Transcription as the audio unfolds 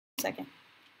Second.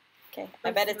 Okay,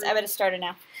 I bet it's started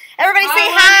now. Everybody say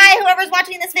hi, whoever's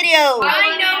watching this video.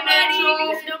 Hi,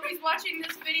 nobody, because nobody's watching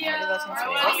this video.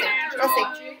 We'll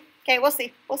see. Okay, we'll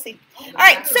see. We'll see. All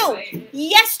right, so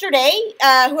yesterday,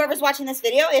 whoever's watching this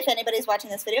video, if anybody's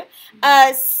watching this video,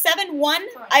 7-1,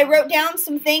 I wrote down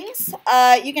some things.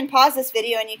 You can pause this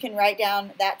video and you can write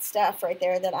down that stuff right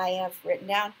there that I have written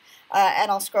down.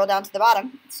 And I'll scroll down to the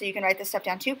bottom so you can write this stuff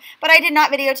down too. But I did not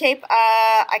videotape.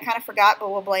 I kind of forgot, but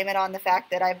we'll blame it on the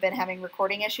fact that I've been having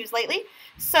recording issues lately.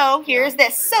 So here's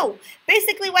this. So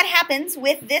basically what happens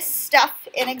with this stuff,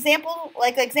 in example,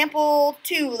 like example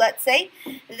 2, let's say,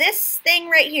 this thing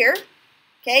right here,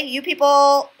 okay, you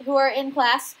people who are in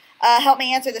class, help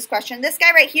me answer this question. This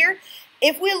guy right here,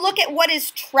 if we look at what is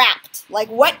trapped, like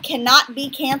what cannot be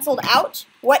canceled out,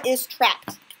 what is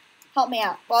trapped? Help me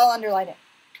out. Well, I'll underline it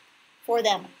for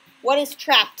them. What is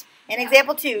trapped? In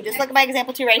example 2, just look at my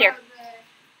example 2 right here.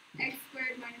 X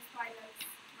squared minus 5x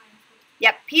minus 4.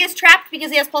 Yep, P is trapped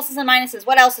because he has pluses and minuses.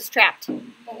 What else is trapped? The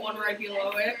one right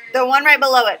below it. The one right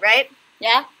below it, right?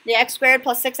 Yeah, the x squared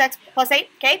plus 6x plus 8,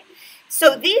 okay?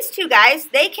 So these two guys,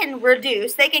 they can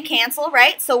reduce, they can cancel,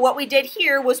 right? So what we did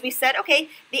here was we said, okay,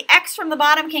 the x from the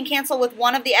bottom can cancel with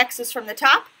one of the x's from the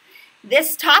top.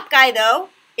 This top guy, though,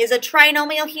 is a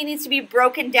trinomial. He needs to be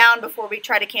broken down before we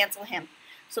try to cancel him.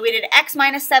 So we did x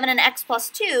minus 7 and x plus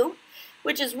 2,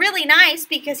 which is really nice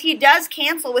because he does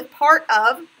cancel with part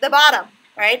of the bottom,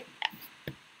 right?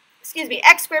 Excuse me,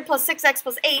 x squared plus 6x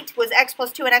plus 8 was x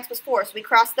plus 2 and x plus 4. So we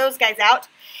crossed those guys out.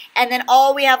 And then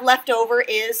all we have left over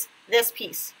is this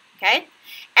piece, okay?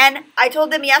 And I told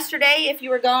them yesterday, if you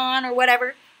were gone or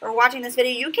whatever, or watching this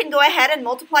video, you can go ahead and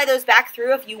multiply those back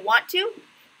through if you want to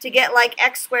get like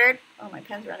x squared, oh my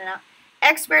pen's running out,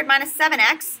 x squared minus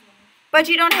 7x, but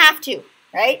you don't have to,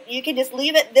 right? You can just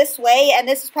leave it this way, and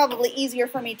this is probably easier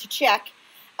for me to check.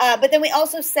 But then we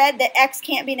also said that x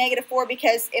can't be negative 4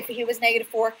 because if he was negative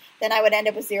 4, then I would end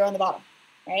up with 0 in the bottom,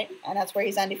 right? And that's where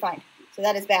he's undefined. So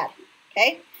that is bad,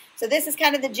 okay? So this is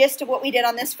kind of the gist of what we did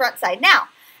on this front side. Now,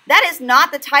 that is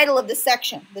not the title of the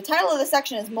section. The title of the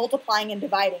section is multiplying and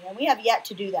dividing, and we have yet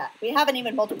to do that. We haven't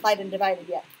even multiplied and divided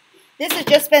yet. This has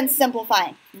just been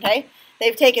simplifying, okay?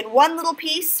 They've taken one little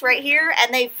piece right here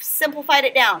and they've simplified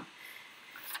it down.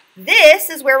 This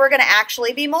is where we're going to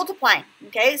actually be multiplying,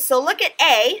 okay? So look at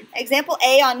A, example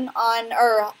A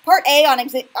or part A on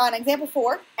example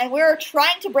 4, and we're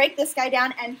trying to break this guy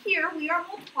down, and here we are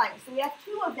multiplying. So we have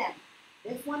 2 of them,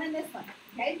 this one and this one,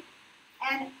 okay?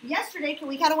 And yesterday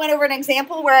we kind of went over an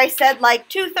example where I said like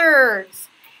 2/3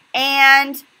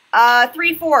 and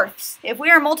 3/4. If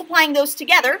we are multiplying those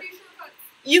together,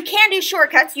 you can do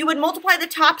shortcuts. You would multiply the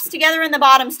tops together and the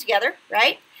bottoms together,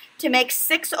 right, to make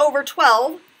 6 over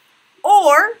 12.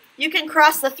 Or you can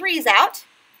cross the 3's out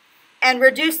and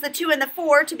reduce the 2 and the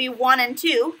 4 to be 1 and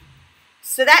 2.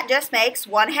 So that just makes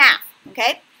 1/2,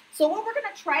 okay? So what we're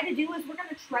going to try to do is we're going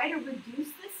to try to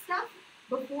reduce this stuff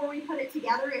before we put it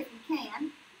together if we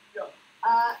can.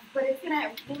 But it's going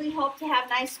to really help to have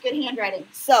nice, good handwriting.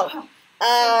 So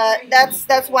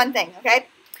that's one thing, okay?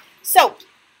 So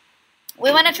we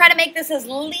want to try to make this as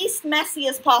least messy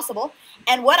as possible.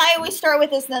 And what I always start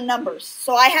with is the numbers.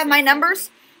 So I have my numbers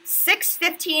 6,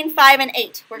 15, 5, and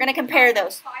 8. We're going to compare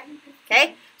those.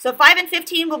 Okay? So 5 and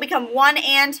 15 will become 1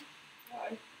 and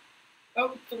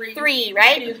 3,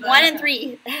 right? 1 and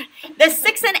 3. The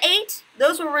 6 and 8,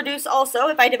 those will reduce also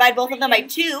if I divide both of them by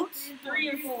 2.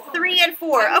 3 and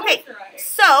 4. Okay,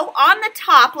 so on the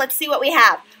top, let's see what we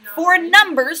have. For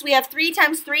numbers, we have 3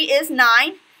 times 3 is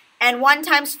 9. And 1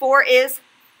 times 4 is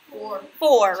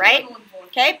 4, right?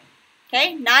 Okay?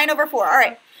 Okay, 9 over 4. All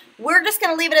right. We're just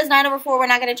going to leave it as 9 over 4. We're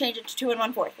not going to change it to 2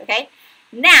 1/4, okay?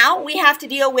 Now we have to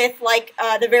deal with, like,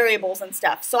 the variables and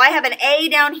stuff. So I have an A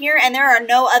down here, and there are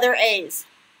no other A's,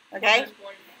 okay?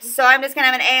 So I'm just going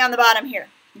to have an A on the bottom here,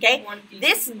 okay?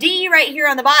 This D right here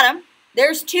on the bottom,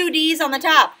 there's 2 D's on the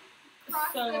top.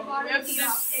 So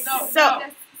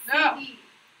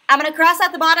I'm going to cross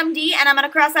out the bottom D, and I'm going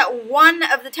to cross out one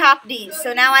of the top D's.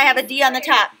 So now I have a D on the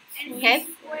top, okay?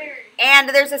 And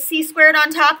there's a C squared on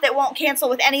top that won't cancel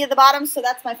with any of the bottoms, so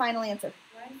that's my final answer.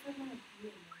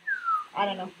 I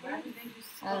don't know.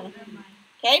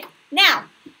 Okay? Now,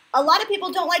 a lot of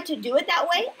people don't like to do it that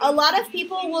way. A lot of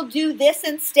people will do this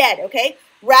instead, okay?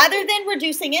 Rather than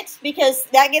reducing it, because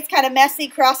that gets kind of messy,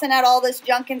 crossing out all this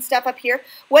junk and stuff up here,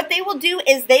 what they will do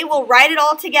is they will write it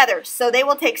all together. So they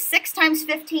will take 6 times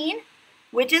 15,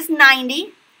 which is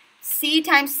 90. C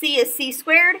times C is C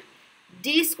squared.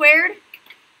 D squared.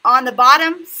 On the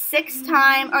bottom, 5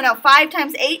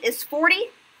 times 8 is 40.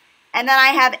 And then I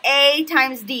have A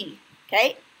times D,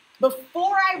 okay?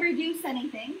 Before I reduce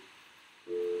anything,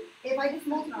 if I just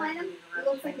multiply them, it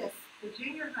looks like this. The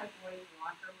junior high boys'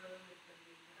 locker room is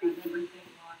going to be everything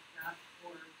locked up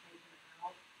or taken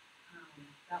out.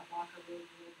 That locker room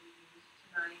will be used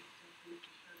tonight since we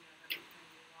can show you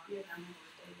everything locked up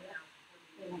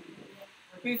or taken out.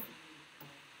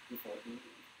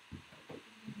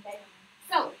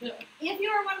 So, if you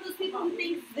are one of those people who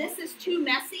thinks this is too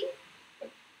messy,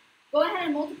 go ahead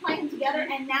and multiply them together,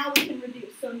 and now we can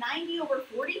reduce. So 90 over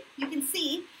 40, you can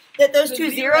see that those two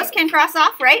zeros can cross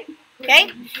off, right?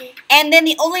 Okay? And then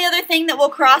the only other thing that will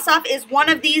cross off is one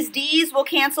of these D's will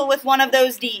cancel with one of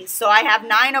those D's. So I have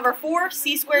 9 over 4,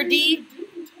 C squared D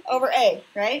over A,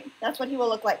 right? That's what he will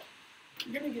look like.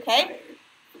 Okay?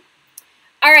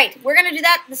 All right, we're going to do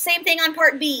that, the same thing on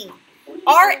part B.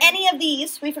 Are any of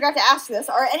these, we forgot to ask this,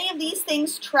 are any of these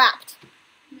things trapped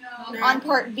on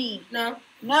part B? No.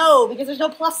 No, because there's no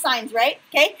plus signs, right?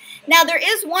 Okay? Now, there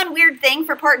is one weird thing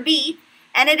for part B,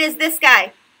 and it is this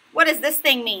guy. What does this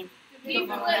thing mean? Flip.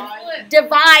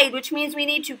 Divide, which means we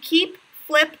need to keep,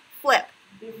 flip, flip.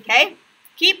 Okay?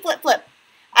 Keep, flip, flip.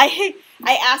 I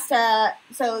asked,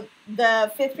 so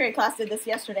the 5th grade class did this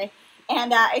yesterday,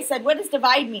 and I said, what does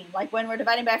divide mean? Like when we're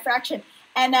dividing by a fraction.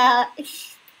 And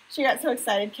she got so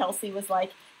excited, Kelsey was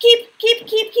like, keep.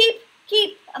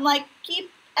 I'm like,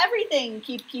 keep everything.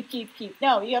 Keep.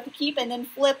 No, you have to keep and then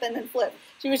flip.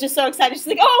 She was just so excited. She's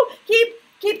like, oh, keep.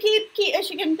 And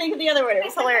she couldn't think of the other word. It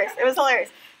was hilarious.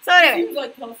 So anyway. Seems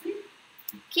like Kelsey.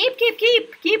 Keep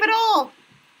it all.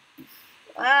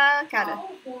 Kind of.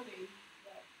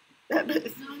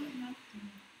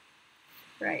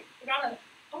 Right.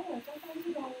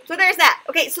 So there's that.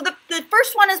 Okay, so the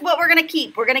first one is what we're going to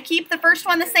keep. We're going to keep the first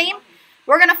one the same.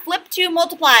 We're going to flip to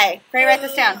multiply. Pray write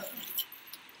this down.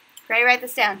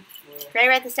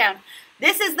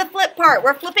 This is the flip part.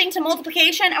 We're flipping to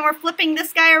multiplication, and we're flipping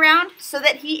this guy around so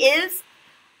that he is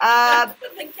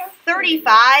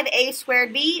 35a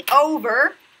squared b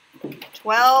over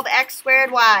 12x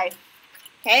squared y.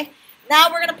 Okay? Now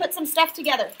we're going to put some stuff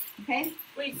together. Okay?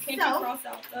 Wait, can't you cross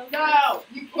out though? No,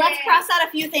 you can't. Let's cross out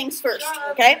a few things first.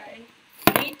 Okay?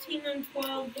 18 and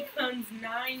 12 becomes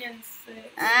 9 and 6.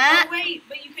 Oh, wait,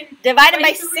 but you can divide them by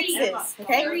write 3. 6s.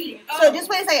 Okay? 3. So just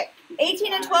wait a second.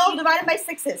 18 and 12 divided by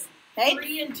 6s. Okay?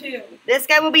 3 and 2. This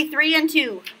guy will be 3 and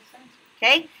 2.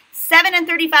 Okay? 7 and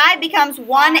 35 becomes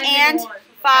 1 and 5.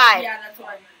 Yeah, that's what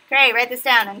I meant. Okay, write this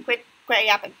down and quit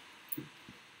yapping.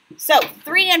 So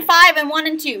 3 and 5 and 1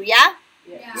 and 2, yeah?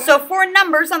 Yeah. So for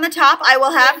numbers on the top, I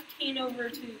will have 15 over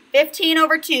 2. 15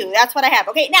 over 2. That's what I have.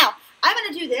 Okay, now I'm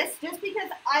going to do this just because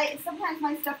sometimes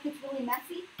my stuff gets really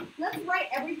messy. Let's write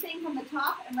everything from the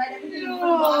top and write everything from the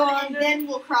bottom, and then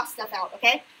we'll cross stuff out,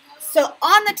 okay? So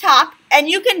on the top, and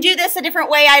you can do this a different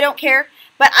way, I don't care,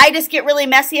 but I just get really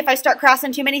messy if I start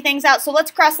crossing too many things out. So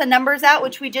let's cross the numbers out,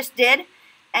 which we just did.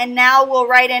 And now we'll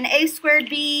write in a squared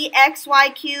b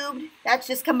xy cubed. That's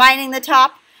just combining the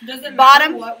top. Doesn't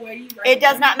bottom. matter what way you write It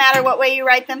does not matter what way you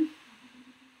write them.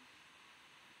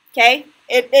 Okay?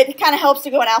 It kind of helps to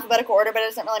go in alphabetical order, but it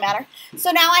doesn't really matter.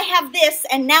 So now I have this,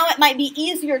 and now it might be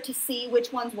easier to see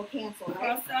which ones will cancel, right?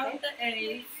 Cross out the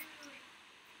A's.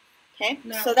 Okay?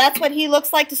 No. So that's what he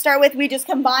looks like to start with. We just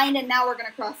combined, and now we're going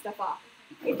to cross stuff off.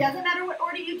 It doesn't matter what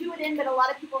order you do it in, but a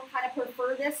lot of people kind of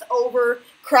prefer this over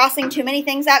crossing too many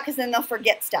things out because then they'll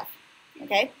forget stuff.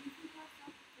 Okay?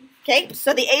 Okay,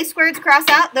 so the a squareds cross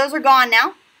out. Those are gone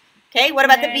now. Okay, what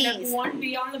about the b's?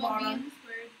 1b on the bottom.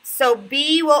 So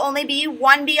b will only be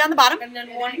 1b on the bottom. And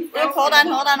then 1 Oh, hold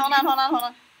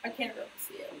on. I can't really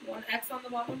see it. 1x on the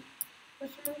bottom.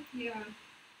 Yeah.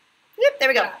 Yep, there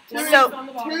we go. Yeah, So 1x on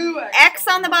the bottom. 2x. x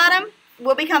on the bottom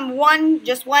will become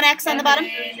just one x on the bottom.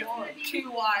 And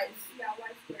 2 y's. Yeah, y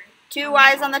squared. 2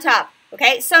 y's on the top.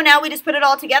 Okay, so now we just put it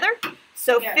all together.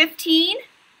 So Yeah. 15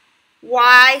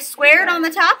 y squared on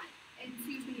the top. And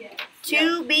 2bx.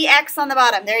 2bx on the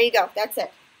bottom. There you go. That's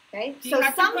it. Okay. Do you So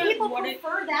have to some put people what it-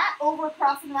 prefer that over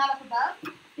crossing them out up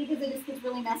above because it just gets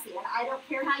really messy. And I don't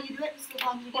care how you do it, just as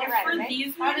long as you get it right. For Right?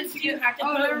 these ones, you have to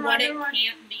Oh, put never what mind, it never mind.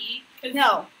 can't be. 'Cause-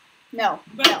 No.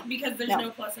 But because there's No.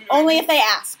 no plus and Only if minus. they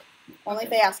ask. Only if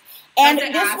they ask. And Does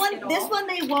it this ask one, at this all? one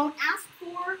they won't ask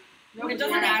for. No, It It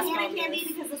doesn't ask can on and can't be this.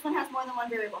 because this one has more than one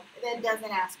variable. It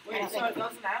doesn't ask. I Wait, don't so think. it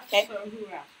doesn't ask? Okay. So who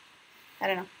asked? I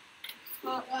don't know.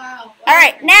 Wow. All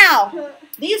right, now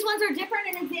these ones are different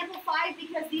in example 5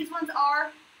 because these ones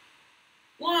are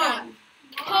 1.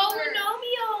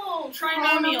 Polynomials.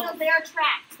 Trinomial. They are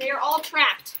trapped. They are all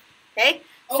trapped. Okay?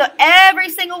 Oh. So every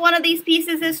single one of these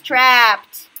pieces is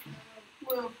trapped.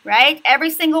 Right? Every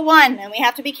single one. And we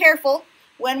have to be careful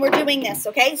when we're doing this.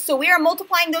 Okay? So we are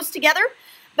multiplying those together.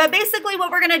 But basically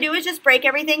what we're going to do is just break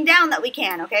everything down that we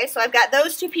can. Okay? So I've got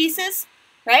those two pieces.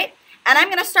 Right? And I'm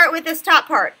going to start with this top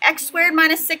part. X squared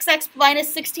minus 6x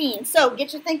minus 16. So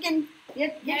get your thinking,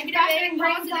 get your factoring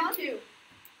brains on. Get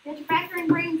your factoring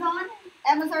brains on.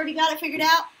 Emma's already got it figured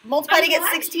out. Multiply to get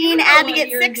 16, add to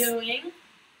get 6. Doing.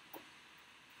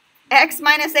 X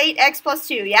minus 8, x plus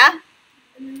 2, yeah?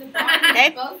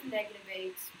 Okay. Both negative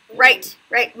 8s. Right,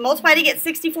 right. Multiply to get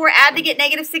 64, add to get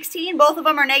negative 16. Both of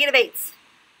them are negative 8s.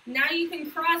 Now you can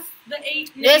cross the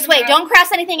 8. Just wait, don't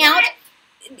cross anything out.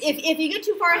 If you get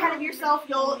too far ahead of yourself,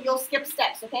 you'll skip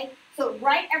steps, okay? So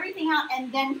write everything out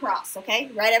and then cross, okay?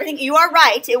 Write everything. You are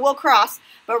right, it will cross,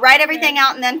 but write everything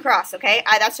out and then cross, okay?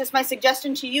 That's just my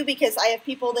suggestion to you because I have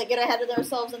people that get ahead of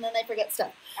themselves and then they forget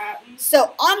stuff.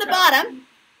 So on the bottom,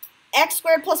 x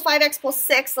squared plus 5x plus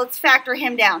 6, let's factor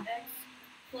him down. X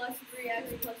plus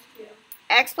 3x plus 2.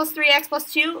 X plus 3x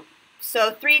plus 2.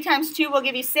 So 3 times 2 will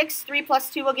give you 6. 3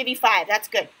 plus 2 will give you 5. That's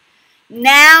good.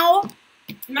 Now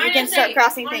you can start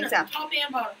crossing things out. Top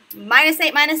and bottom. Minus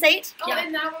 8, minus 8. Oh, Yeah.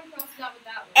 and that one crosses out with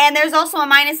that one. And there's also a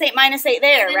minus 8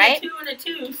 there, And right? a 2 and a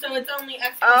 2, so it's only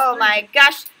x plus Oh 3. my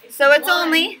gosh. So it's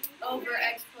only over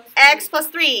x plus 3. x plus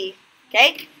 3.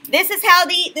 Okay? This is how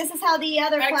the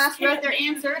other X class wrote can't their be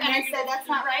answer, and I negative said that's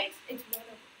not right. It's 1 over.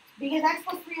 Because x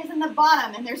plus 3 is in the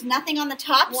bottom, and there's nothing on the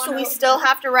top, One so we over. still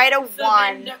have to write a So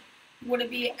 1. then would it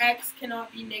be x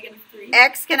cannot be negative 3?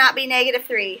 X cannot be negative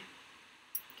 3.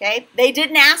 Okay? They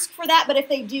didn't ask for that, but if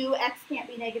they do, x can't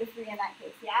be negative 3 in that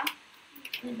case,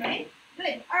 yeah? Okay?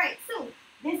 Good. All right, so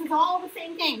this is all the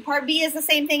same thing. Part B is the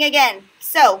same thing again.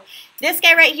 So this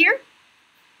guy right here,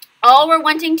 all we're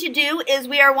wanting to do is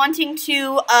we are wanting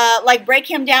to like break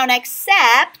him down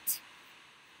except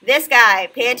this guy.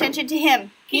 Pay attention to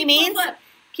him. He means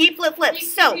keep flip flip.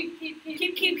 So keep.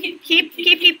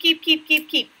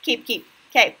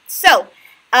 Okay, so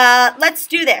let's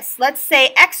do this. Let's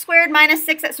say x squared minus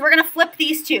 6x. So we're going to flip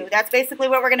these two. That's basically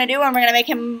what we're going to do, and we're going to make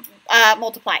him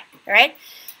multiply. All right?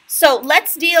 So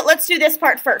let's do this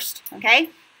part first, okay?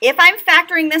 If I'm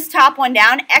factoring this top one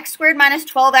down, x squared minus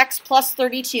 12x plus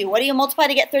 32. What do you multiply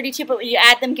to get 32, but when you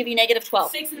add them, give you negative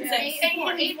 12? 6 and 6. 8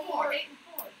 and 4. 8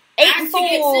 and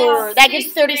 4. That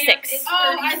gives 36.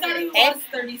 Oh, I thought it Okay. was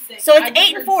 36. So it's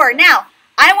 8 and 4. Now,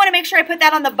 I want to make sure I put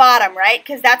that on the bottom, right?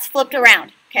 Because that's flipped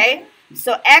around, okay?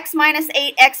 So x minus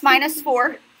 8, x minus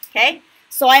 4, okay?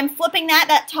 So I'm flipping that.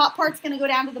 That top part's going to go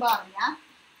down to the bottom,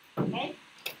 yeah? Okay?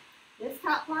 This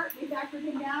top part, we factored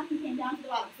him down. He came down to the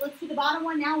bottom. So let's do the bottom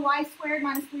one now. Y squared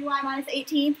minus 3y minus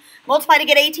 18. Multiply to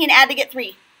get 18, add to get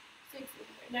 3. 6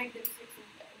 negative 6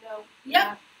 and no.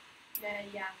 Yep.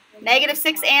 Yeah. Negative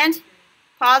 6 and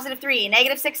positive 3.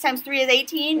 Negative 6 times 3 is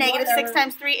 18. Negative 6 Whatever.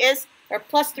 times 3 is, or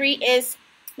plus 3 is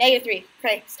negative 3.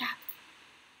 Okay, stop.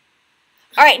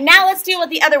 All right, now let's deal with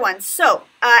the other ones. So,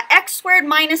 x squared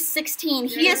minus 16.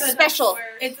 He is special.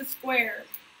 It's a square.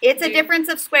 It's a difference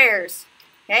of squares.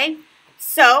 Okay?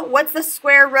 So, what's the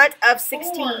square root of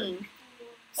 16?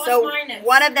 Plus So, minus.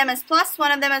 one of them is plus,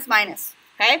 one of them is minus.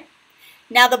 Okay?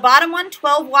 Now, the bottom one,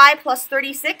 12y plus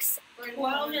 36.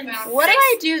 12 and What did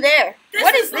I do there?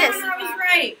 What is the this? one I was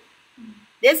right.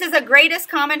 This is a greatest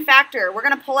common factor. We're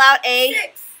going to pull out a,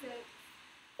 6.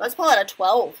 let's pull out a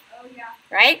 12, Oh, yeah.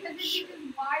 right? Because it's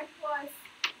even y plus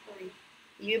 3.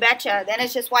 You betcha. Then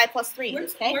it's just y plus 3.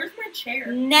 Where's Okay? my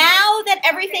chair? Now that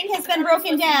everything has been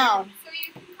broken down, So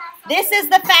you can cross out this is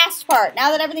the fast part. Now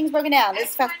that everything's broken down, this is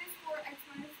x fast.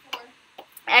 minus 4,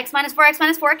 x minus 4, X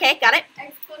minus 4. Okay, got it.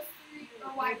 x plus 3,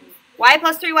 or y plus 3. Y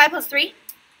plus 3, y plus 3.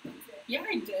 Yeah,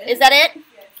 I did. Is that it?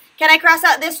 Yes. Can I cross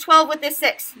out this 12 with this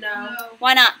 6? No.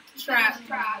 Why not? Trap.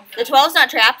 The 12's not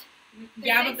trapped,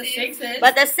 Yeah, but the 6 is.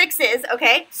 but the 6 is.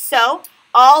 Okay, so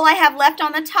all I have left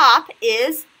on the top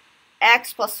is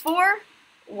x plus 4,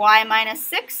 y minus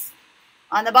 6.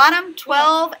 On the bottom,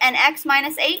 12 and x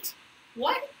minus 8.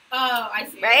 What? Oh, I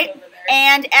see. Right? It over there.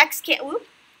 And x can't, whoop,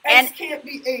 and X can't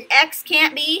be 8. x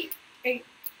can't be 8.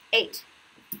 8,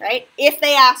 right? If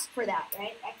they ask for that,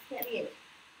 right? X can't be 8.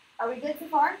 Are we good so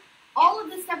far? All of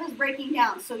this stuff is breaking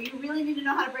down, so you really need to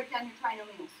know how to break down your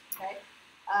trinomials, okay?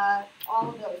 All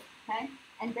of those, okay?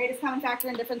 And greatest common factor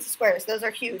and difference of squares. Those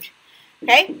are huge,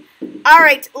 okay? All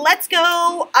right, let's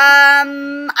go.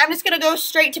 I'm just going to go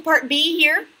straight to part B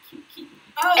here.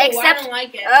 Oh, I Except- don't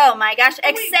like it. Oh my gosh!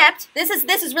 wait. Except this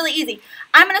is really easy.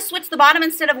 I'm gonna switch the bottom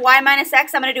instead of y minus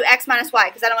x. I'm gonna do x minus y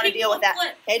because I don't want to deal with that.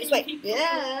 Okay, just wait.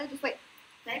 Yeah, just wait.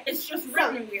 Okay. It's just So,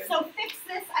 written weird. so fix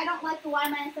this. I don't like the y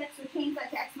minus x, so change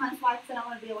that to x minus y because I don't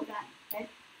want to deal with that. Okay.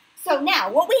 So now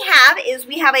what we have is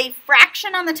we have a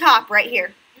fraction on the top right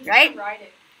here, right? Write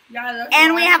it. Yeah, that's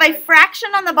And what we I have a said. fraction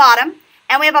on the bottom,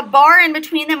 and we have a bar in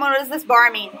between them. What does this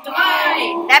bar mean?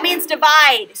 Divide. That means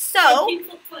divide. So Keep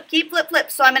flip, flip. keep flip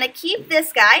flip. So I'm going to keep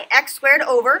this guy, x squared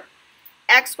over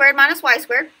x squared minus y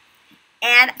squared.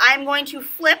 And I'm going to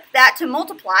flip that to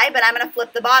multiply, but I'm going to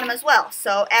flip the bottom as well.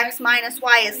 So x minus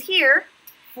y is here,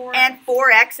 and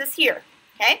 4x is here.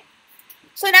 Okay?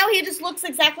 So now he just looks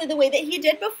exactly the way that he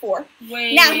did before.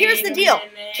 Now here's the deal.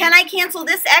 Can I cancel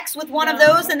this x with one of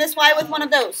those and this y with one of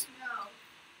those? No.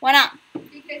 Why not?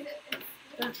 Because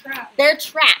They're trapped. They're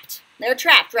trapped. They're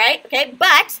trapped, right? Okay,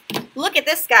 but look at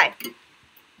this guy.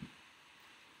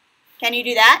 Can you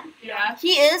do that? Yeah. He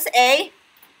is a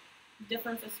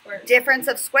Difference of squares. difference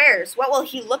of squares. What will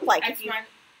he look like? X minus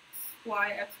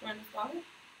y, x minus y.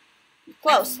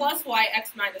 Close. X plus y,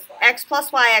 x minus y. X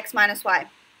plus y, x minus y.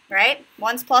 Right?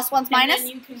 One's plus, one's minus. And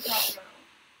then you can cross them out.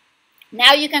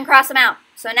 Now you can cross them out.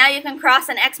 So now you can cross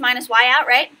an x minus y out,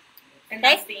 right? And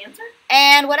Okay. that's the answer?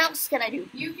 And what else can I do?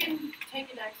 you can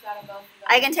take an X out of both of them.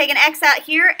 I can take an x out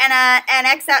here and an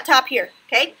x out top here.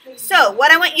 Okay? So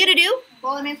what I want you to do,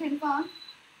 while I'm answering the phone,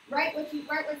 write what's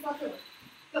left over.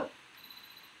 Go.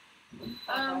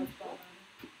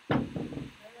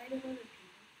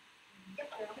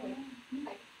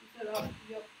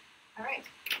 All right.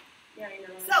 Yeah, I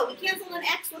know. So we canceled an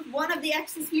x with one of the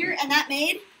x's here, and that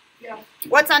made Yeah.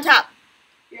 what's on top?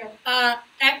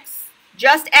 X,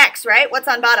 Just x, right? What's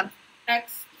on bottom?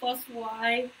 x plus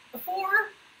y, 4.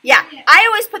 Yeah, I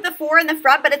always put the 4 in the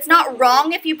front, but it's not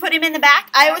wrong if you put him in the back.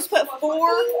 I always put 4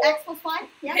 x plus y.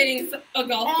 Yeah. Hitting a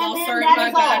golf And ball, then sorry, that my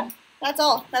is all. bad. That's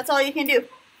all. That's all you can do.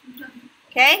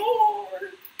 Okay? 4.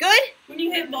 Good? When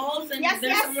you hit balls and Yes,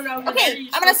 there's yes. someone over Okay, there,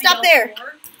 you're I'm gonna supposed to stop yell there.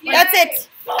 4. That's it.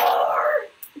 4.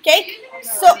 Okay?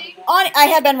 So, I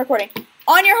have been recording.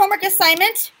 On your homework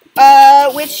assignment,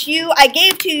 which I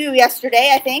gave to you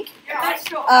yesterday, I think.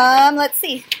 Let's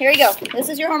see. Here we go. This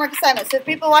is your homework assignment. So,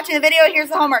 people watching the video, here's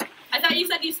the homework. I thought you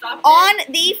said you stopped On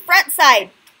the front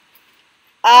side,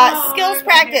 skills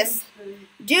practice.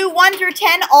 Do 1 through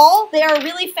 10 all. They are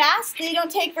really fast. They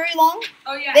don't take very long.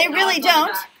 Oh, yeah. They no, really it's on the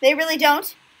don't. back. They really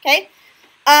don't. Okay?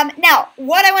 Now,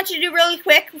 what I want you to do really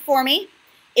quick for me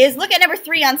is look at number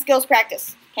 3 on skills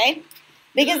practice. Okay?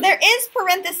 Because there is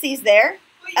parentheses there.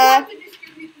 But you have to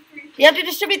distribute the 3. You have to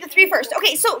distribute the 3 first.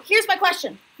 Okay, so here's my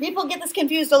question. People get this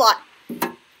confused a lot.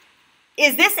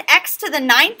 Is this x to the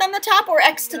 9th on the top or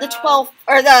x to the 12th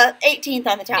or the 18th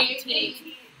on the top? 18.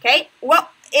 Okay? Well,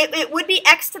 it would be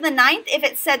x to the 9th if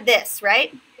it said this,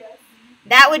 right? Yes.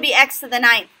 That would be x to the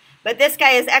 9th. But this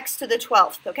guy is x to the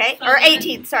 12th, okay? So Or then-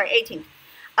 18th, sorry, 18th.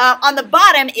 On the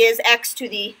bottom is x to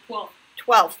the 12.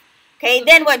 12th. Okay,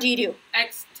 then what do you do?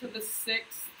 X to the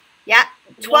 6th. Yeah,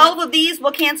 12 of these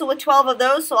will cancel with 12 of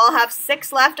those, so I'll have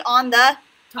 6 left on the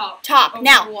Top. top. Over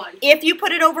Now, 1. if you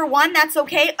put it over 1, that's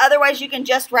okay. Otherwise, you can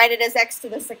just write it as x to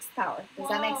the 6th power. Does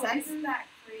that make Whoa, sense? Isn't that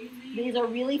crazy? These are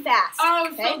really fast. Oh,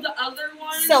 okay? so the other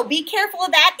one? So be careful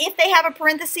of that. If they have a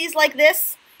parentheses like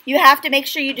this, you have to make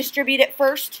sure you distribute it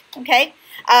first, okay?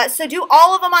 So do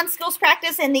all of them on skills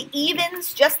practice in the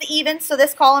evens, just the evens. So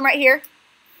this column right here.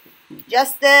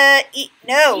 Just the,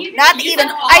 no, Even? not the You even.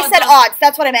 said I said odds. odds.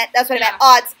 That's what I meant. That's what I meant. Yeah.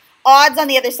 Odds. Odds on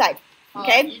the other side,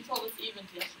 okay? You told us even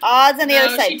yesterday. Odds on the no,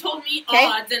 other side. she told me Okay.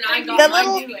 odds, and I got The mine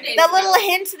little, 2 days the ago. little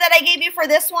hint that I gave you for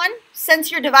this one,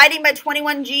 since you're dividing by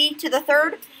 21g to the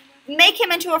 3rd, make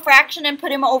him into a fraction and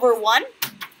put him over 1.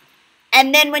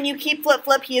 And then when you keep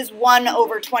flip, he is 1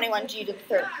 over 21g to the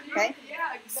 3rd, okay? Yeah,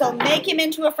 So make him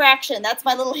into a fraction. That's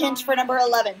my little hint for number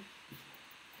 11.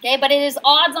 Okay, but it is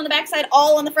odds on the back side,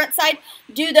 all on the front side.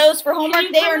 Do those for Can homework.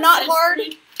 you They are put not this hard.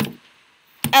 me?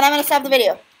 And I'm going to stop the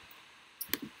video.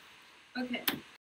 Okay.